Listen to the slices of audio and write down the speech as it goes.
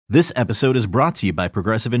This episode is brought to you by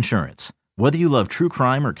Progressive Insurance. Whether you love true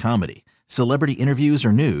crime or comedy, celebrity interviews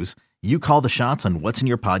or news, you call the shots on what's in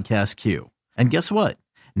your podcast queue. And guess what?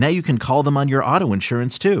 Now you can call them on your auto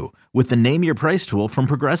insurance too with the Name Your Price tool from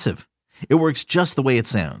Progressive. It works just the way it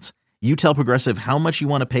sounds. You tell Progressive how much you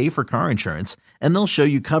want to pay for car insurance, and they'll show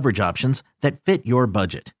you coverage options that fit your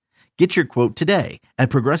budget. Get your quote today at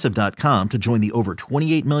Progressive.com to join the over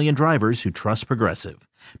 28 million drivers who trust Progressive.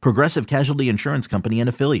 Progressive Casualty Insurance Company and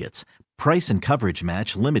Affiliates. Price and coverage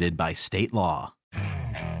match limited by state law.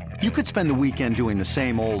 You could spend the weekend doing the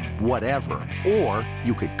same old whatever, or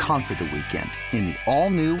you could conquer the weekend in the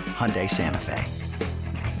all-new Hyundai Santa Fe.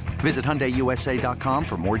 Visit HyundaiUSA.com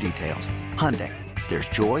for more details. Hyundai, there's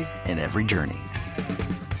joy in every journey.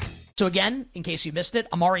 So again, in case you missed it,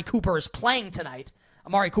 Amari Cooper playing tonight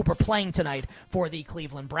for the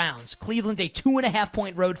Cleveland Browns. Cleveland, a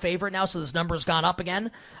 2.5-point road favorite now, so this number's gone up again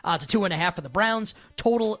to 2.5 for the Browns.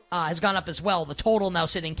 Total has gone up as well. The total now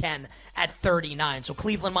sitting, Ken, at 39. So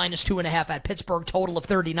Cleveland minus 2.5 at Pittsburgh, total of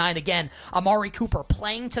 39 again. Amari Cooper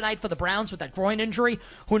playing tonight for the Browns with that groin injury.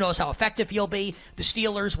 Who knows how effective he'll be. The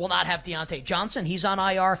Steelers will not have Deontay Johnson. He's on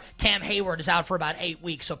IR. Cam Hayward is out for about 8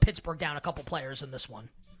 weeks, so Pittsburgh down a couple players in this one.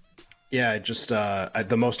 Yeah, just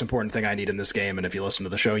the most important thing I need in this game, and if you listen to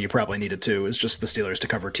the show, you probably need it too, is just the Steelers to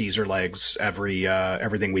cover teaser legs.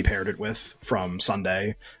 Everything we paired it with from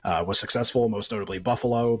Sunday was successful, most notably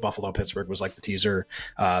Buffalo. Pittsburgh was like the teaser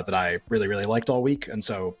that I really, really liked all week. And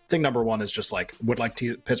so thing number one is just like, would like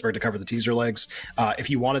Pittsburgh to cover the teaser legs. If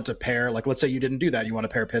you wanted to pair, like let's say you didn't do that, you want to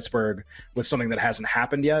pair Pittsburgh with something that hasn't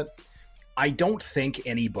happened yet. I don't think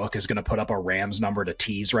any book is going to put up a Rams number to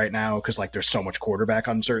tease right now because like there's so much quarterback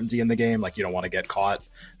uncertainty in the game. Like you don't want to get caught,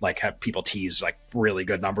 like have people tease like really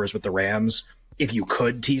good numbers with the Rams. If you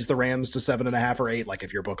could tease the Rams to 7.5 or 8, like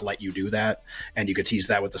if your book let you do that and you could tease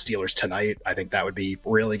that with the Steelers tonight, I think that would be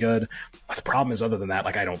really good. The problem is other than that,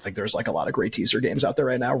 like I don't think there's like a lot of great teaser games out there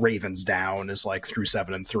right now. Ravens down is like through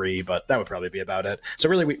 7-3, but that would probably be about it. So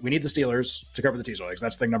really we need the Steelers to cover the teaser legs.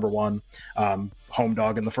 That's thing number one. Home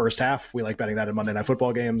dog in the first half. We like betting that in Monday Night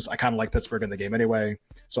Football games. I kind of like Pittsburgh in the game anyway.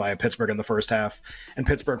 So I have Pittsburgh in the first half and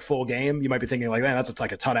Pittsburgh full game. You might be thinking like, man, that's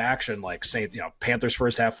like a ton of action. Like say, Panthers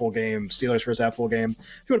first half full game, Steelers first half full game.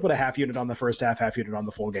 If you want to put a half unit on the first half unit on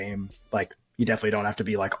the full game, like you definitely don't have to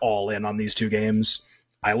be like all in on these two games.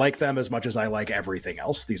 I like them as much as I like everything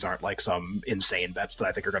else. These aren't like some insane bets that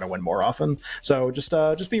I think are going to win more often. So just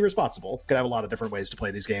be responsible. Could have a lot of different ways to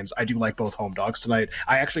play these games. I do like both home dogs tonight.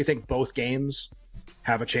 I actually think both games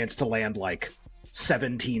have a chance to land like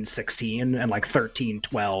 17-16 and like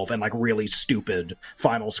 13-12 and like really stupid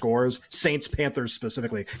final scores. Saints Panthers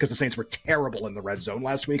specifically, because the Saints were terrible in the red zone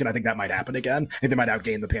last week, and I think that might happen again. I think they might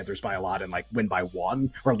outgain the Panthers by a lot and like win by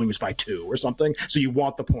 1 or lose by 2 or something. So you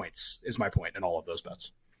want the points is my point in all of those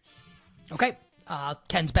bets. Okay.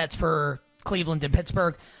 Ken's bets for Cleveland and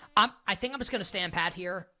Pittsburgh. I think I'm just going to stand pat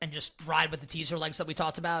here and just ride with the teaser legs that we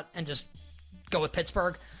talked about and just go with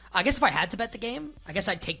Pittsburgh. I guess if I had to bet the game, I guess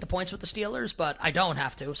I'd take the points with the Steelers, but I don't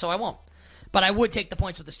have to, so I won't. But I would take the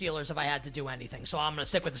points with the Steelers if I had to do anything. So I'm going to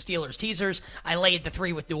stick with the Steelers teasers. I laid the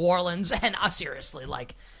 3 with New Orleans, and seriously,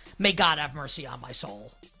 like, may God have mercy on my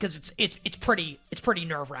soul, because it's pretty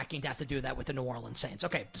nerve-wracking to have to do that with the New Orleans Saints.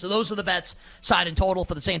 Okay, so those are the bets, side and total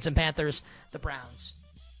for the Saints and Panthers, the Browns,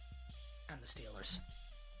 and the Steelers.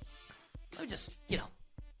 Let me just,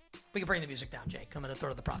 we can bring the music down, Jake. I'm going to throw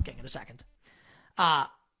to the Prop King in a second.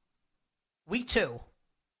 Week 2,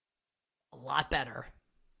 a lot better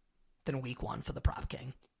than week 1 for the Prop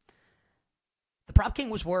King. The Prop King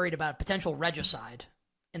was worried about potential regicide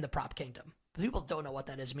in the Prop Kingdom. But people don't know what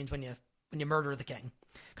that is. It means when you murder the king.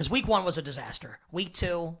 Because week 1 was a disaster. Week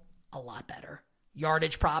 2, a lot better.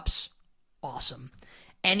 Yardage props, awesome.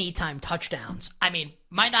 Anytime touchdowns. I mean,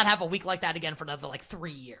 might not have a week like that again for another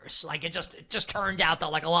 3 years. Like it just turned out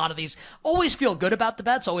that like a lot of these always feel good about the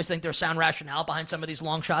bets. Always think there's sound rationale behind some of these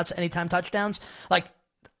long shots, anytime touchdowns. Like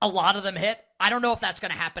a lot of them hit. I don't know if that's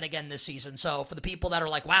going to happen again this season. So for the people that are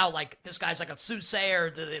like, wow, like this guy's like a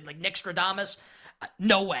soothsayer, like Nick Stradamus,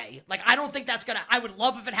 no way. Like, I don't think that's going to... I would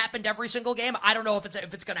love if it happened every single game. I don't know if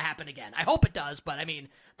it's going to happen again. I hope it does, but, I mean,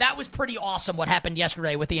 that was pretty awesome what happened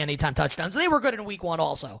yesterday with the anytime touchdowns. They were good in week 1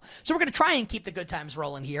 also. So we're going to try and keep the good times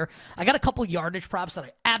rolling here. I got a couple yardage props that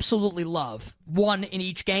I absolutely love. 1 in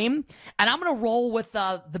each game. And I'm going to roll with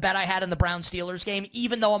the bet I had in the Browns-Steelers game,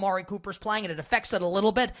 even though Amari Cooper's playing and it affects it a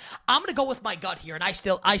little bit. I'm going to go with my gut here, and I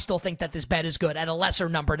still think that this bet is good at a lesser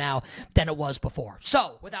number now than it was before.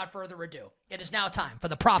 So, without further ado, it is now time for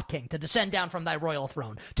the Prop King to descend down from thy royal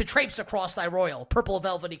throne, to traipse across thy royal purple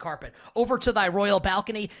velvety carpet, over to thy royal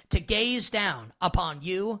balcony, to gaze down upon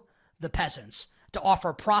you, the peasants. to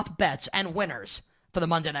offer prop bets and winners for the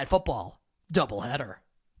Monday Night Football doubleheader.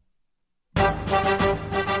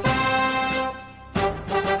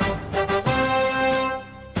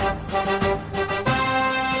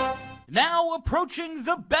 Now approaching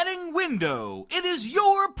the betting window, it is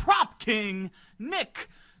your prop king, Nick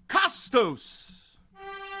Costos.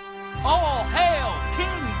 All hail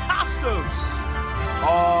King Costos.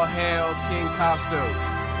 All hail King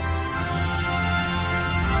Costos.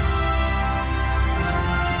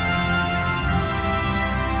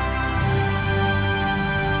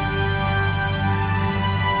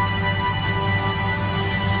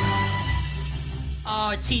 Oh,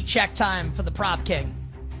 it's heat check time for the prop king.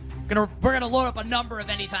 We're gonna load up a number of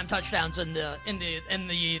anytime touchdowns in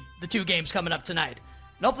the two games coming up tonight.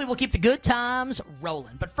 And hopefully we'll keep the good times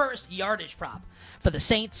rolling. But first, yardage prop for the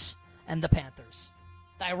Saints and the Panthers.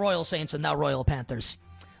 Thy Royal Saints and thou Royal Panthers.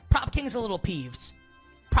 Prop King's a little peeved.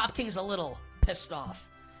 Prop King's a little pissed off.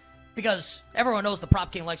 Because everyone knows the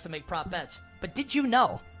Prop King likes to make prop bets. But did you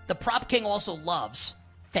know the Prop King also loves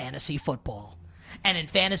fantasy football? And in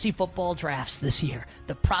fantasy football drafts this year,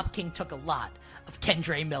 the Prop King took a lot of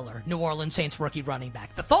Kendre Miller, New Orleans Saints rookie running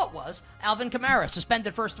back. The thought was Alvin Kamara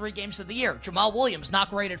suspended first 3 games of the year. Jamal Williams not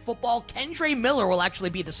great at football. Kendre Miller will actually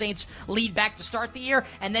be the Saints' lead back to start the year,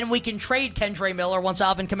 and then we can trade Kendre Miller once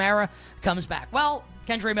Alvin Kamara comes back. Well,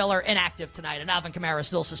 Kendre Miller inactive tonight, and Alvin Kamara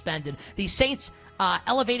still suspended. The Saints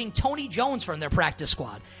elevating Tony Jones from their practice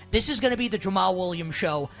squad. This is going to be the Jamal Williams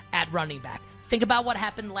show at running back. Think about what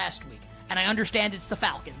happened last week. And I understand it's the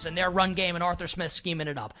Falcons and their run game and Arthur Smith scheming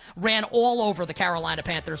it up. Ran all over the Carolina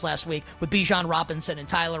Panthers last week with Bijan Robinson and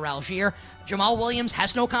Tyler Algier. Jamal Williams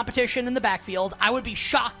has no competition in the backfield. I would be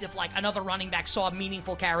shocked if another running back saw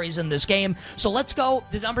meaningful carries in this game. So let's go.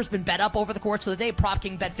 The number's been bet up over the course of the day. Prop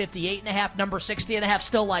King bet 58.5, number 60.5.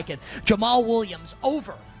 Still like it. Jamal Williams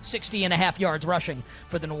over 60.5 yards rushing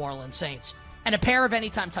for the New Orleans Saints. And a pair of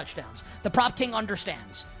anytime touchdowns. The Prop King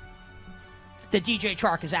understands that DJ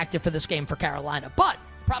Chark is active for this game for Carolina. But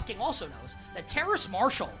Prop King also knows that Terrace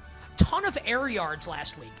Marshall, ton of air yards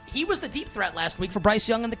last week. He was the deep threat last week for Bryce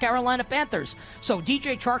Young and the Carolina Panthers. So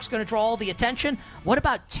DJ Chark's going to draw all the attention. What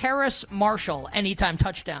about Terrace Marshall, anytime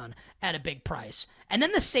touchdown at a big price? And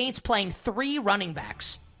then the Saints playing 3 running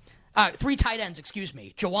backs. 3 tight ends,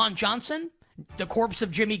 Jawan Johnson, the corpse of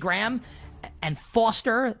Jimmy Graham, and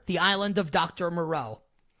Foster, the island of Dr. Moreau.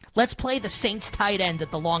 Let's play the Saints tight end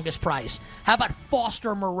at the longest price. How about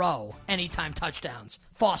Foster Moreau, anytime touchdowns?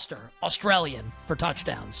 Foster, Australian, for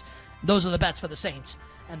touchdowns. Those are the bets for the Saints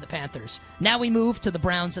and the Panthers. Now we move to the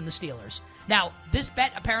Browns and the Steelers. Now, this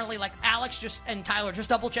bet apparently, Alex and Tyler, just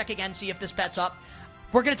double check again, see if this bet's up.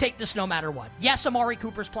 We're going to take this no matter what. Yes, Amari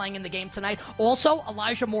Cooper's playing in the game tonight. Also,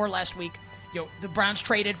 Elijah Moore last week. The Browns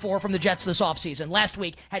traded for from the Jets this offseason. Last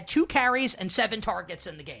week, had 2 carries and 7 targets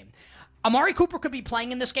in the game. Amari Cooper could be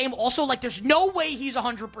playing in this game. Also, there's no way he's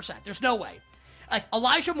 100%. There's no way.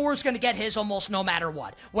 Elijah Moore is going to get his almost no matter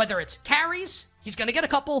what. Whether it's carries, he's going to get a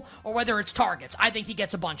couple, or whether it's targets. I think he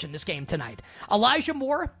gets a bunch in this game tonight. Elijah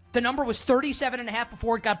Moore, the number was 37.5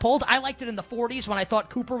 before it got pulled. I liked it in the 40s when I thought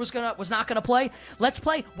Cooper was not going to play. Let's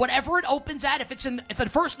play whatever it opens at. If the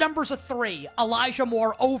first number's a 3, Elijah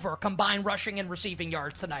Moore over combined rushing and receiving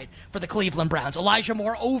yards tonight for the Cleveland Browns. Elijah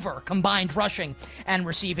Moore over combined rushing and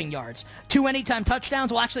receiving yards. 2 anytime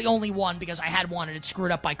touchdowns. Well, actually only 1 because I had 1 and it's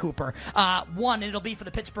screwed up by Cooper. 1, it'll be for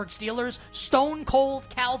the Pittsburgh Steelers. Stone Cold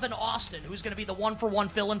Calvin Austin, who's going to be the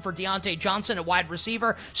 1-for-1 fill-in for Deontay Johnson at wide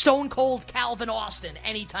receiver. Stone Cold Calvin Austin,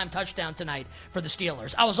 anytime touchdown tonight for the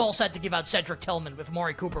Steelers. I was all set to give out Cedric Tillman if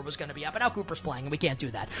Amari Cooper was going to be up, but now Cooper's playing, and we can't do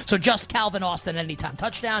that. So just Calvin Austin, anytime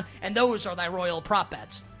touchdown, and those are thy royal prop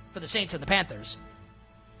bets for the Saints and the Panthers,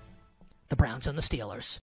 the Browns and the Steelers.